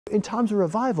In times of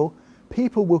revival,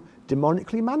 people will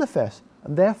demonically manifest,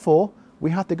 and therefore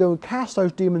we have to go and cast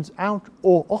those demons out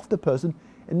or off the person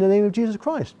in the name of Jesus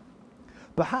Christ.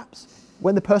 Perhaps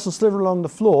when the person's slithering along the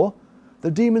floor,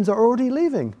 the demons are already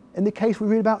leaving. In the case we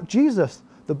read about Jesus,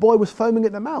 the boy was foaming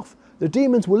at the mouth. The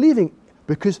demons were leaving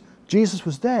because Jesus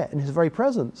was there in his very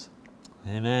presence.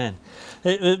 Amen.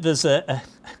 There's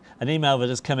an email that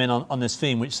has come in on this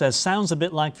theme which says, sounds a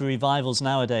bit like the revivals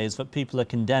nowadays that people are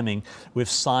condemning with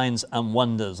signs and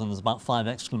wonders, and there's about 5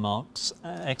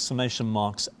 exclamation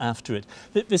marks after it.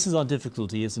 This is our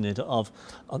difficulty, isn't it, of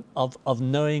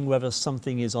knowing whether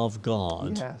something is of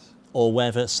God, yes, or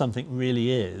whether something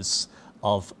really is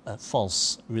of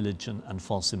false religion and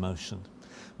false emotion.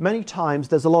 Many times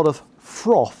there's a lot of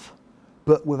froth,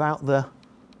 but without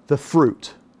the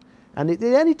fruit. And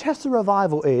the only test of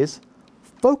revival is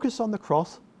focus on the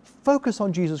cross, focus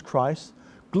on Jesus Christ,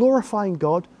 glorifying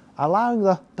God, allowing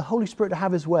the Holy Spirit to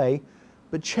have his way,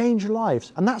 but change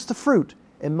lives. And that's the fruit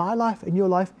in my life, in your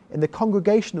life, in the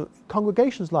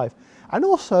congregation's life. And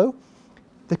also,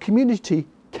 the community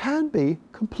can be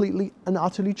completely and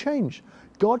utterly changed.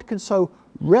 God can so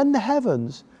rend the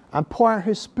heavens and pour out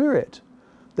his Spirit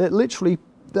that literally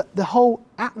the whole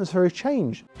atmosphere is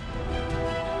changed.